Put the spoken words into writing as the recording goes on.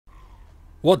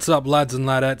What's up, lads and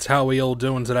ladettes? How are we all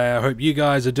doing today? I hope you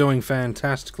guys are doing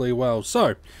fantastically well.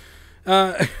 So,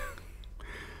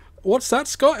 what's that,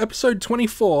 Scott? Episode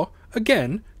 24?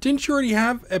 Again, didn't you already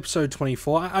have episode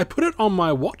 24? I put it on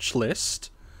my watch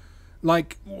list.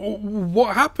 Like,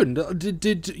 what happened?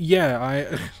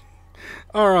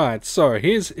 Alright, so,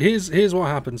 here's what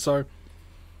happened. So,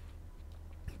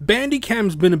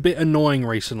 Bandicam's been a bit annoying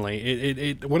recently.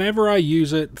 It whenever I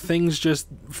use it, frames just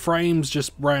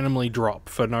randomly drop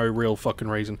for no real fucking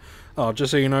reason. Oh,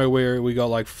 just so you know, we got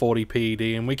like 40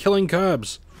 PED and we're killing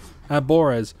Kerbs at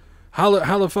Borez.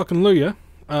 Hallelujah.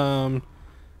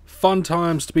 Fun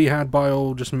times to be had by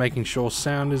all, just making sure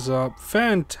sound is up.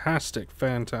 Fantastic.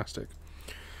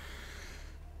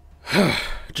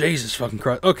 Jesus fucking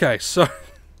Christ. Okay, so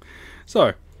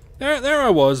there I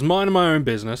was, minding my own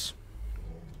business,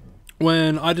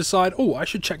 when I decide, oh, I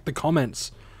should check the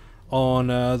comments on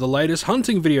the latest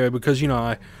hunting video, because, you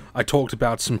know, I talked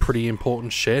about some pretty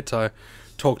important shit. I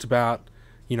talked about,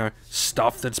 you know,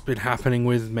 stuff that's been happening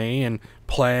with me and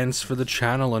plans for the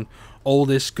channel and all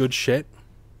this good shit.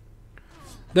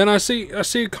 Then I see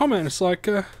a comment, it's like,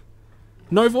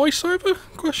 no voiceover?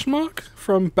 Question mark,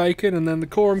 from Bacon, and then the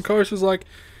Quorum Coast was like,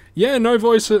 yeah, no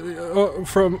voice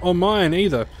on mine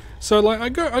either. So, like, I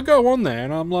go on there,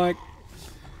 and I'm like,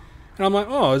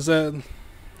 oh, is that,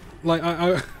 like,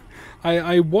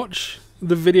 I watch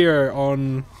the video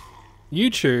on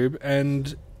YouTube,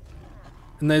 and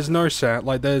there's no sound.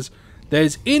 Like, there's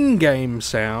in-game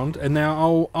sound, and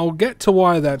now I'll get to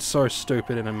why that's so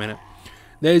stupid in a minute.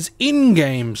 There's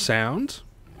in-game sound,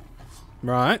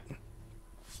 right?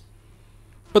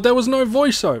 But there was no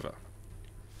voiceover.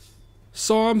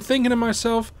 So I'm thinking to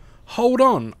myself, hold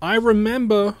on, I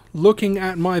remember looking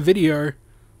at my video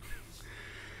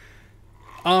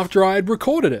after I had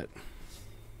recorded it,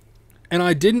 and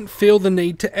I didn't feel the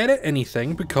need to edit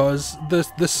anything because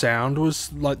the sound was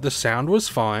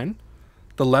fine,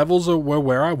 the levels were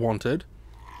where I wanted,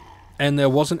 and there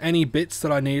wasn't any bits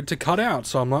that I needed to cut out.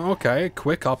 So I'm like, okay,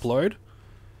 quick upload,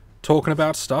 talking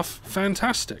about stuff,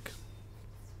 fantastic.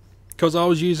 Because I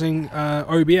was using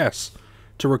OBS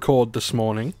to record this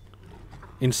morning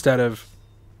instead of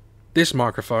this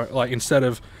microphone.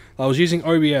 I was using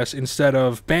OBS instead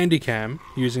of Bandicam,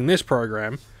 using this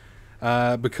program,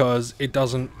 because it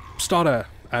doesn't stutter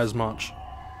as much.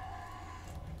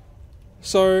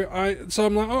 So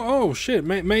I'm like, oh shit,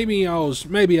 maybe I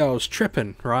was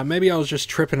tripping, right? Maybe I was just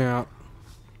tripping out.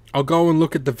 I'll go and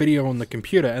look at the video on the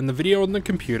computer, and the video on the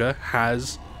computer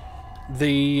has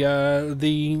the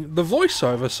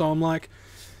voiceover. So I'm like,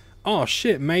 oh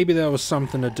shit, maybe there was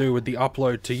something to do with the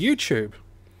upload to YouTube.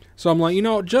 So I'm like, you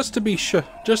know what, just to be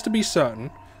certain,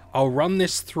 I'll run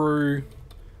this through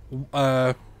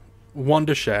Wonderchef,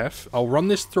 I'll run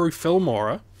this through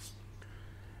Filmora,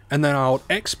 and then I'll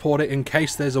export it in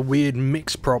case there's a weird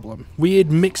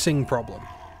mixing problem.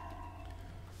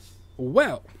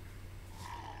 Well,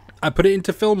 I put it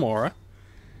into Filmora,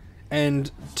 and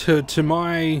to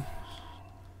my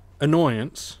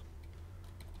annoyance,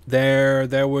 there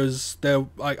was no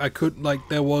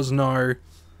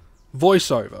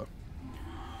voiceover.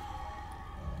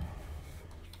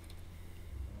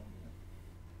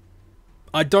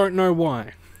 I don't know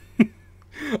why.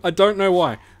 I don't know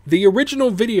why. The original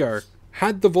video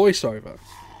had the voiceover,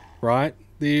 right?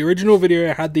 The original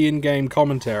video had the in-game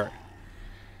commentary.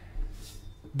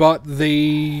 But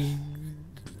putting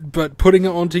it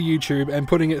onto YouTube and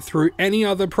putting it through any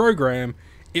other program,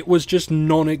 it was just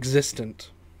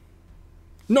non-existent.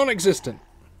 Non-existent.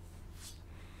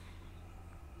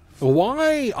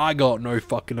 Why? I got no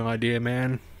fucking idea,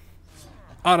 man.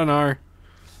 I don't know.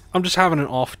 I'm just having an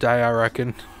off day, I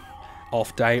reckon.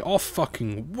 Off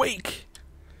fucking week.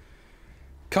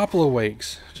 Couple of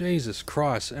weeks. Jesus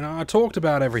Christ. And I talked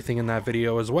about everything in that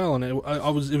video as well, and it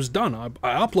was done.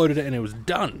 I uploaded it and it was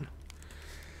done.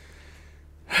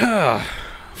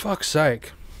 Fuck's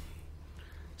sake.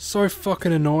 So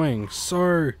fucking annoying.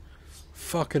 So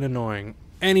fucking annoying.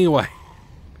 Anyway.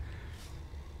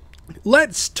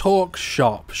 Let's talk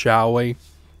shop, shall we?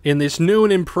 In this new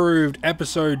and improved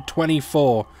episode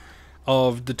 24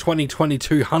 of the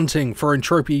 2022 Hunting for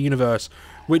Entropia universe,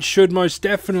 which should most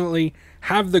definitely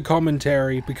have the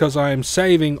commentary, because I am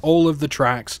saving all of the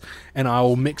tracks and I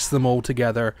will mix them all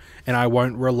together, and I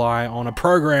won't rely on a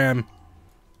program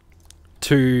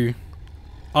to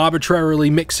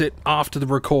arbitrarily mix it after the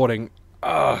recording.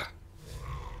 I'm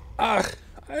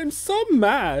so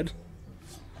mad.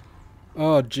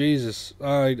 Oh Jesus,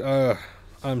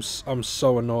 I'm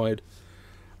so annoyed.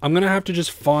 I'm gonna have to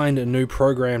just find a new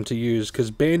program to use,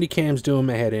 because Bandicam's doing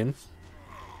my head in.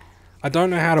 I don't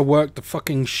know how to work the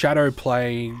fucking shadow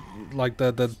play, like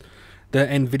the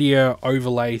NVIDIA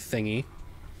overlay thingy.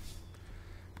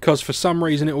 Because for some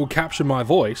reason it will capture my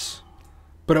voice,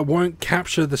 but it won't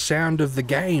capture the sound of the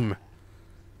game.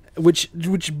 Which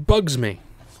bugs me.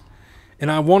 And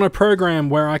I want a program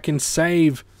where I can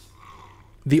save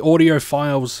the audio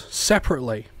files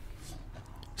separately,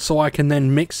 so I can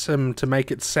then mix them to make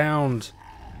it sound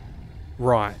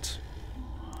right.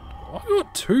 I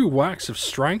got 2 whacks of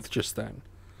strength just then.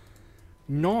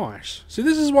 Nice. See,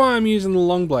 this is why I'm using the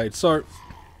long blade. So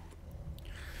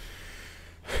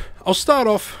I'll start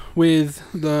off with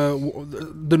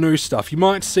the new stuff. You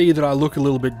might see that I look a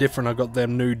little bit different. I got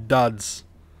them new duds.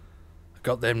 I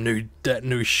got them that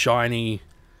new shiny,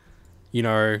 you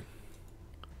know,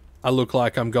 I look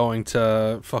like I'm going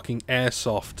to fucking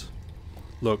airsoft.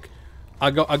 Look,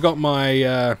 I got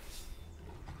my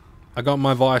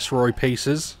Viceroy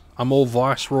pieces. I'm all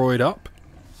Viceroyed up,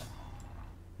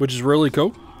 which is really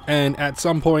cool. And at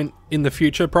some point in the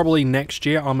future, probably next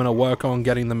year, I'm gonna work on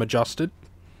getting them adjusted.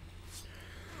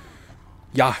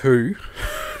 Yahoo!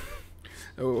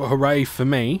 Hooray for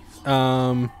me!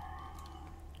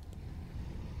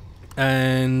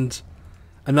 And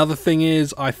another thing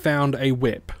is, I found a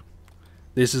whip.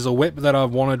 This is a whip that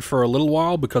I've wanted for a little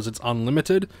while because it's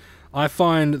unlimited. I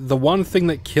find the one thing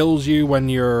that kills you when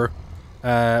you're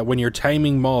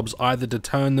taming mobs, either to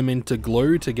turn them into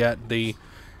glue to get the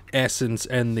essence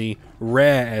and the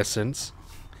rare essence.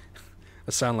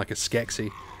 I sound like a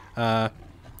Skeksis.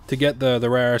 To get the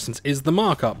rare essence is the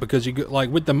markup, because you get,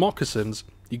 like with the moccasins,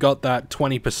 you got that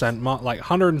 20% like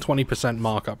 120%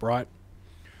 markup, right?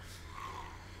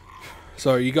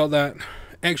 So you got that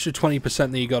extra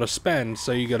 20% that you got to spend,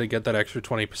 so you got to get that extra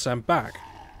 20% back.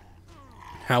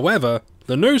 However,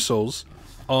 the noosels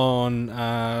on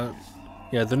the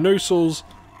noosels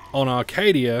on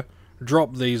Arcadia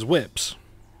drop these whips,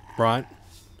 right?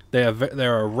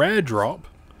 They're a rare drop,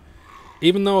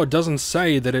 even though it doesn't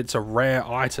say that it's a rare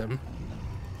item.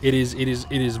 It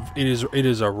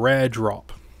is a rare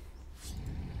drop.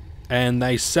 And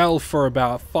they sell for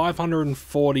about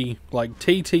 540, like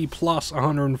TT plus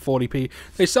 140p.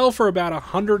 They sell for about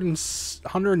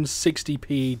 160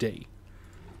 PED.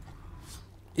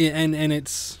 And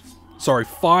it's, sorry,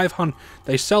 500.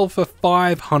 They sell for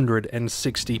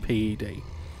 560 PED.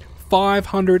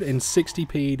 560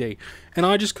 PED. And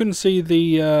I just couldn't see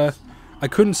the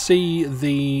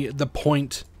the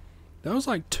point. That was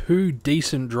like 2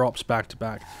 decent drops back to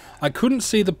back. I couldn't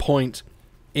see the point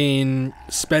in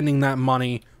spending that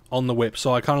money on the whip,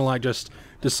 so I kind of like just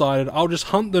decided I'll just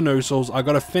hunt the noosels. I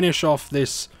got to finish off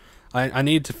this. I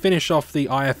need to finish off the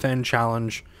IFN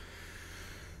challenge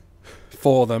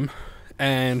for them,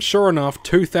 and sure enough,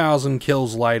 2,000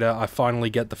 kills later, I finally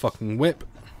get the fucking whip,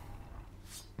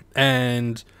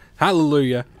 and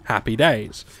hallelujah, happy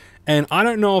days. And I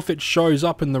don't know if it shows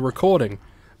up in the recording,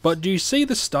 but do you see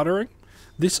the stuttering?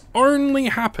 This only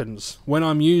happens when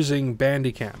I'm using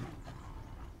Bandicam.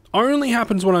 Only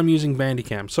happens when I'm using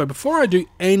Bandicam. So before I do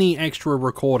any extra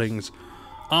recordings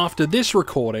after this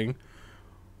recording,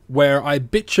 where I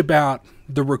bitch about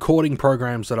the recording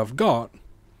programs that I've got,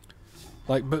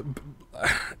 like,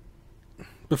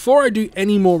 before I do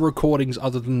any more recordings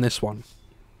other than this one,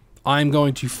 I'm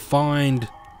going to find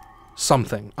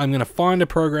something. I'm going to find a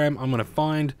program. I'm going to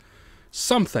find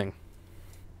something.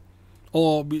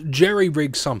 Or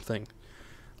jerry-rig something.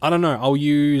 I don't know. I'll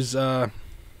use,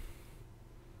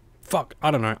 fuck,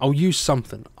 I don't know. I'll use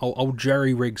something. I'll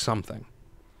jerry-rig something.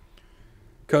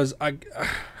 Because I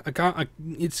can't,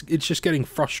 it's just getting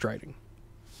frustrating.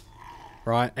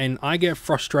 Right? And I get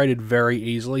frustrated very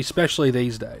easily, especially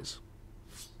these days.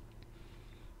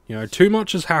 You know, too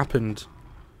much has happened,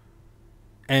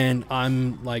 and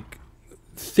I'm, like,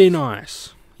 thin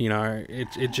ice. You know,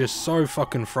 it's just so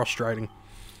fucking frustrating.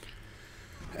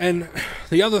 And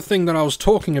the other thing that I was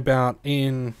talking about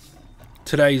in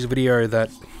today's video that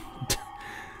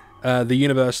the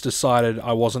universe decided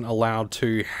I wasn't allowed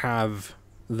to have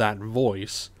that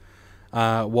voice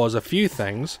was a few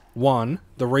things. One,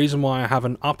 the reason why I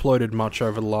haven't uploaded much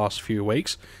over the last few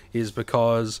weeks is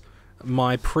because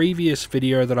my previous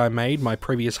video that I made, my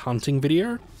previous hunting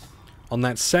video, on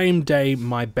that same day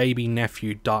my baby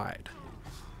nephew died.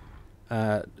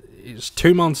 He was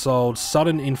 2 months old,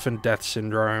 sudden infant death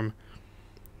syndrome.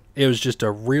 It was just a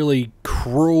really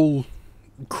cruel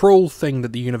thing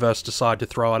that the universe decided to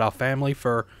throw at our family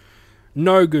for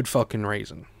no good fucking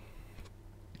reason.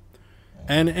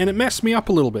 And it messed me up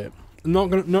a little bit.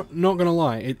 Not gonna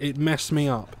lie, it messed me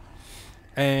up.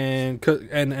 And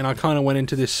I kind of went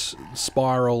into this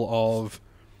spiral of,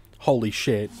 holy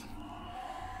shit.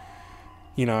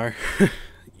 You know,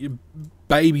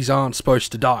 babies aren't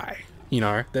supposed to die. You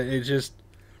know, it's just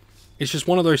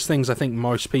one of those things I think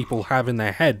most people have in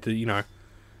their head that, you know,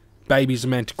 babies are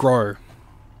meant to grow.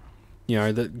 You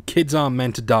know, that kids aren't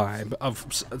meant to die.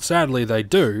 Sadly, they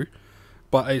do,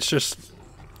 but it's just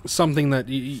something that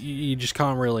you just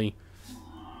can't really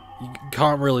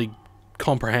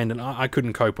comprehend, and I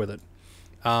couldn't cope with it.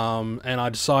 And I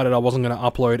decided I wasn't going to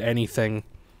upload anything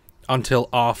until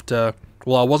after...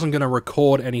 Well, I wasn't going to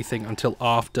record anything until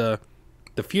after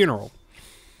the funeral.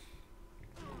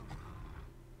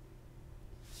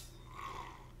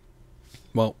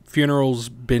 Well, funeral's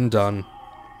been done.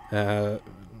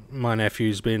 My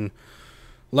nephew's been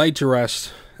laid to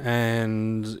rest,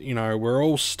 and, you know, we're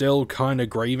all still kind of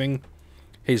grieving.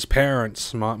 His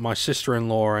parents, my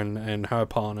sister-in-law and her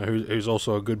partner, who's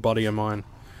also a good buddy of mine,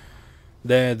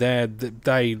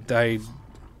 they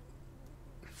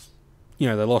you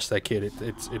know, they lost their kid.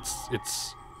 It's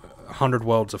 100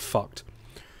 worlds of fucked.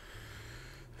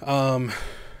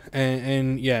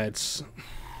 And yeah,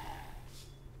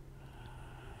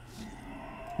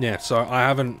 yeah, so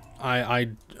I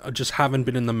just haven't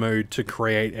been in the mood to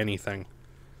create anything.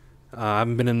 I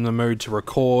haven't been in the mood to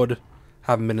record,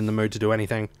 haven't been in the mood to do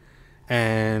anything,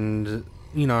 and,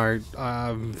 you know,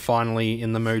 I'm finally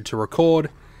in the mood to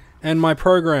record, and my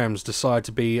programs decide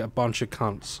to be a bunch of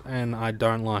cunts, and I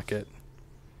don't like it.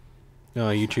 No,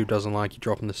 YouTube doesn't like you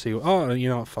dropping the C. Oh, you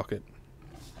know what, fuck it.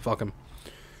 Fuck them.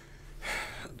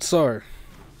 So,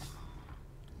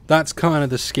 that's kind of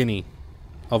the skinny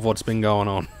of what's been going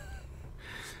on.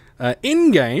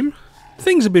 In-game,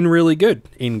 things have been really good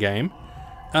in-game.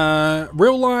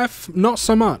 Real life, not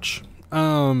so much.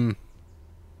 Yeah,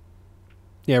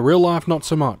 real life, not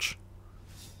so much.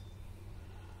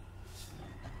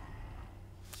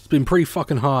 It's been pretty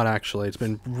fucking hard, actually. It's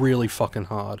been really fucking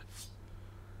hard.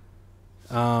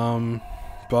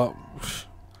 But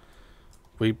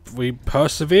we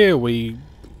persevere, we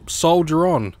soldier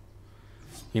on,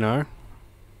 you know.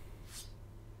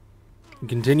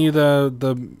 Continue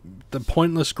the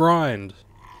pointless grind.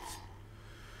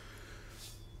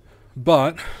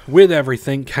 But with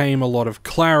everything came a lot of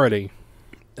clarity.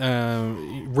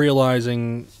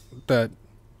 Realizing that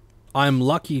I'm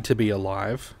lucky to be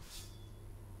alive.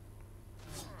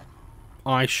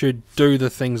 I should do the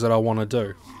things that I want to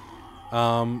do.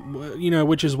 You know,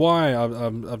 which is why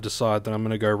I've decided that I'm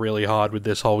going to go really hard with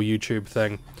this whole YouTube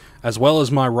thing, as well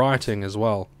as my writing as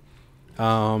well.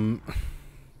 You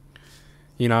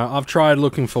know, I've tried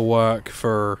looking for work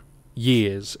for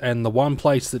years, and the one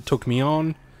place that took me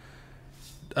on,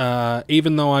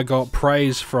 even though I got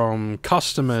praise from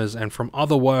customers and from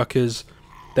other workers,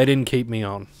 they didn't keep me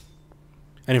on.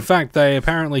 And in fact, they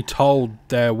apparently told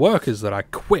their workers that I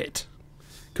quit,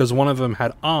 because one of them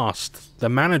had asked the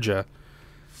manager,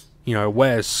 you know,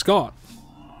 where's Scott?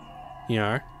 You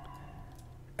know?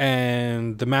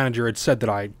 And the manager had said that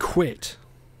I had quit.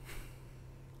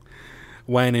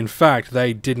 When in fact,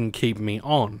 they didn't keep me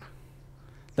on.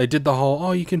 They did the whole,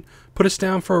 oh, you can put us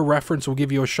down for a reference, we'll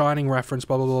give you a shining reference,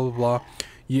 blah, blah, blah, blah, blah.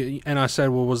 And I said,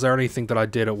 well, was there anything that I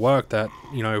did at work that,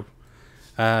 you know,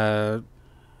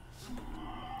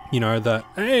 that,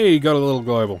 hey, got a little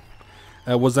global.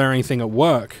 Was there anything at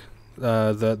work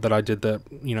that I did that,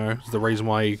 you know, is the reason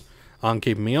why you aren't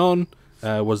keeping me on?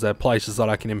 Was there places that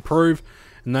I can improve?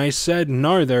 And they said,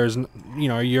 no, there's, you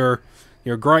know, you're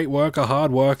a great worker,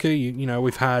 hard worker. You know,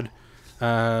 we've had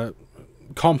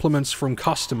compliments from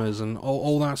customers and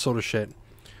all that sort of shit.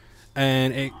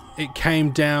 And it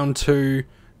came down to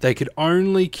they could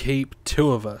only keep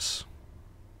 2 of us.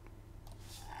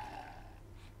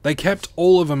 They kept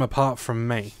all of them apart from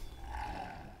me.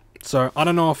 So, I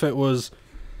don't know if it was...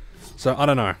 So, I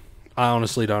don't know. I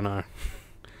honestly don't know.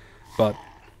 But...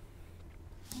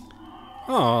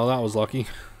 Oh, that was lucky.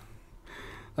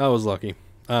 That was lucky.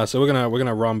 So, we're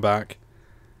gonna run back.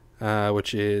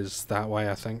 Which is that way,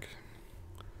 I think.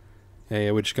 Yeah,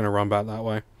 we're just gonna run back that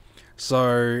way.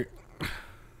 So...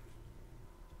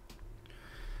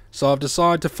 So, I've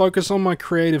decided to focus on my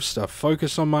creative stuff.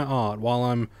 Focus on my art while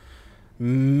I'm...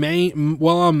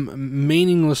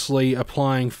 meaninglessly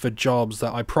applying for jobs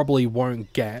that I probably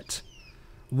won't get.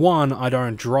 One, I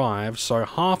don't drive, so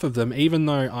half of them, even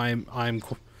though I'm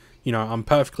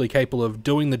perfectly capable of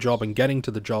doing the job and getting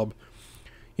to the job,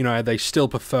 you know, they still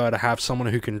prefer to have someone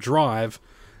who can drive,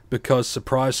 because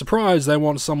surprise, surprise, they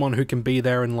want someone who can be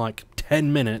there in like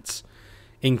 10 minutes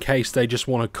in case they just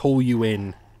want to call you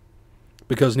in,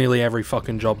 because nearly every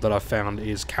fucking job that I've found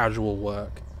is casual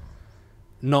work.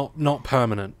 Not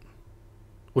permanent,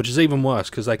 which is even worse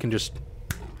because they can just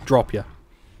drop you,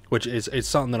 which is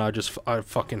something that I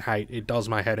fucking hate. It does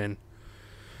my head in.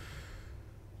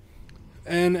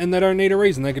 And they don't need a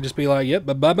reason. They could just be like, yep,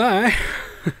 bye-bye.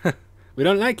 We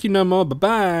don't like you no more,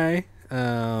 bye-bye.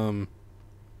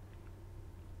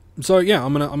 So yeah,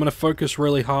 I'm gonna focus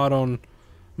really hard on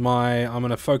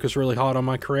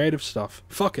my creative stuff.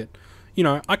 Fuck it. You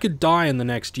know, I could die in the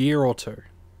next year or two.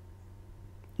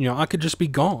 You know, I could just be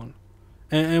gone.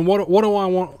 And what do I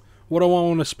want? What do I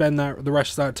want to spend the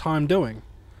rest of that time doing?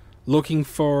 Looking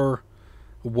for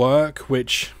work,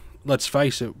 which, let's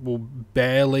face it, will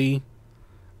barely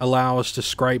allow us to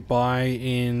scrape by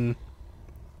in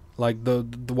like the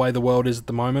way the world is at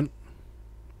the moment.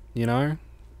 You know?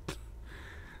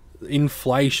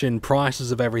 Inflation,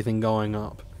 prices of everything going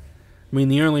up. I mean,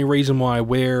 the only reason why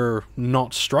we're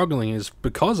not struggling is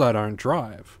because I don't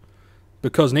drive.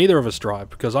 Because neither of us drive.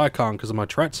 Because I can't because of my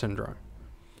Tourette syndrome.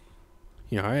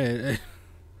 You know,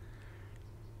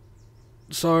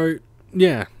 so,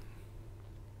 yeah.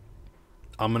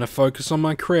 I'm going to focus on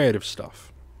my creative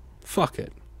stuff. Fuck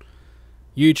it.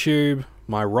 YouTube,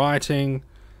 my writing.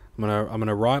 I'm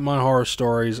gonna write my horror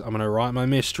stories. I'm gonna write my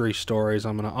mystery stories.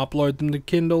 I'm gonna upload them to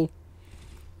Kindle.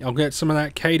 I'll get some of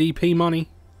that KDP money.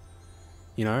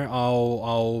 You know,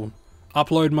 I'll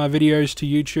upload my videos to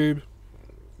YouTube.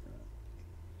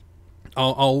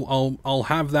 I'll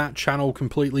have that channel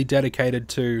completely dedicated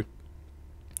to,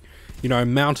 you know,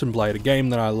 Mountain Blade, a game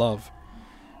that I love.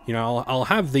 You know, I'll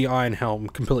have the Iron Helm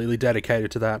completely dedicated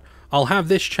to that. I'll have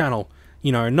this channel,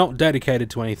 you know, not dedicated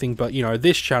to anything, but, you know,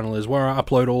 this channel is where I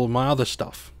upload all of my other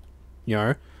stuff. You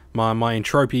know, my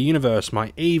Entropia universe,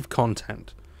 my Eve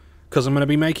content. Because I'm going to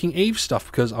be making Eve stuff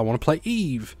because I want to play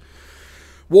Eve.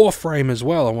 Warframe as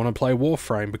well, I want to play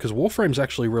Warframe because Warframe's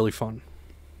actually really fun.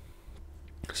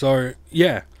 So,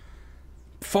 yeah.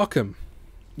 Fuck 'em.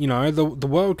 You know, the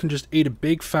world can just eat a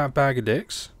big fat bag of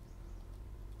dicks.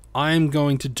 I am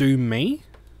going to do me.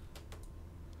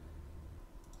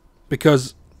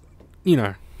 Because, you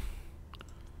know,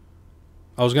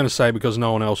 I was going to say because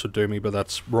no one else would do me, but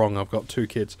that's wrong. I've got 2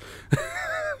 kids.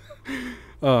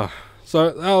 So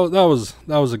that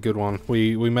was a good one.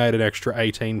 We made an extra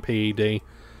 18 PED.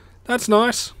 That's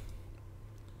nice.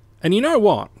 And you know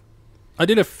what? I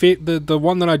did the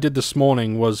one that I did this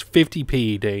morning was 50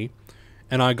 PED,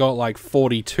 and I got like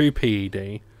 42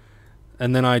 PED.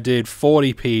 And then I did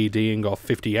 40 PED and got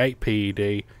 58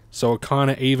 PED, so it kind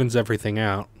of evens everything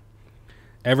out.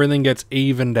 Everything gets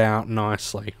evened out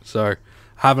nicely, so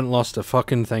haven't lost a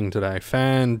fucking thing today.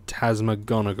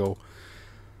 Phantasmagonagle.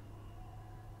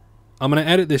 I'm going to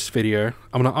edit this video.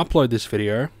 I'm going to upload this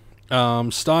video.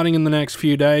 Starting in the next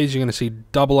few days, you're going to see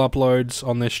double uploads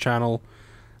on this channel.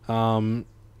 And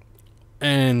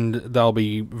there'll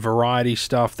be variety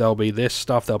stuff. There'll be this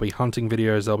stuff. There'll be hunting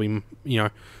videos. There'll be, you know,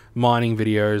 mining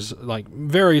videos. Like,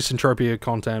 various Entropia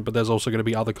content, but there's also going to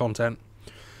be other content.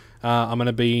 I'm going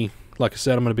to be, like I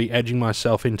said, I'm going to be edging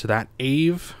myself into that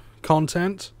Eve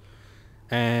content.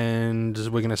 And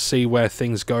we're going to see where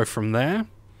things go from there.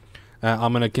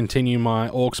 I'm going to continue my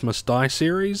Orcs Must Die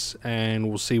series, and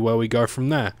we'll see where we go from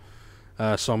there.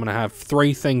 So I'm going to have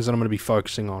 3 things that I'm going to be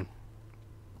focusing on.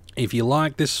 If you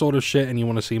like this sort of shit and you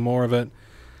want to see more of it,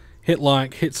 hit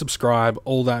like, hit subscribe,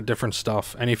 all that different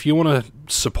stuff. And if you want to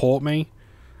support me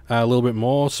a little bit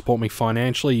more, support me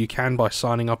financially, you can by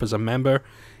signing up as a member.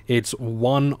 It's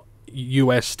 $1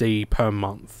 USD per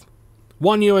month.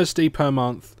 $1 USD per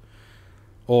month.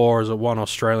 Or is it $1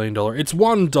 Australian dollar? It's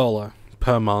 $1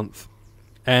 per month.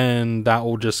 And that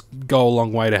will just go a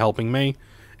long way to helping me.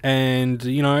 And,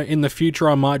 you know, in the future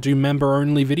I might do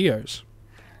member-only videos.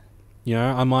 You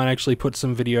know, I might actually put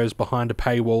some videos behind a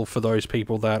paywall for those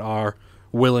people that are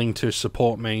willing to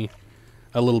support me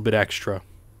a little bit extra.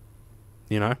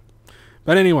 You know?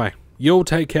 But anyway, you'll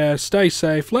take care, stay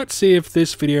safe. Let's see if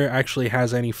this video actually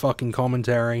has any fucking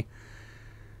commentary.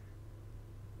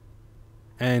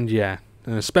 And yeah,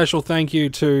 and a special thank you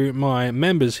to my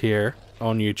members here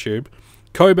on YouTube.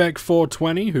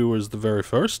 Kobek420, who was the very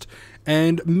first,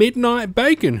 and Midnight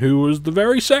Bacon, who was the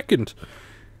very second.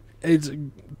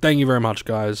 Thank you very much,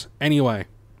 guys. Anyway,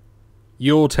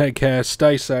 you all take care,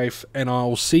 stay safe, and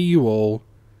I'll see you all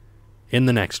in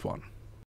the next one.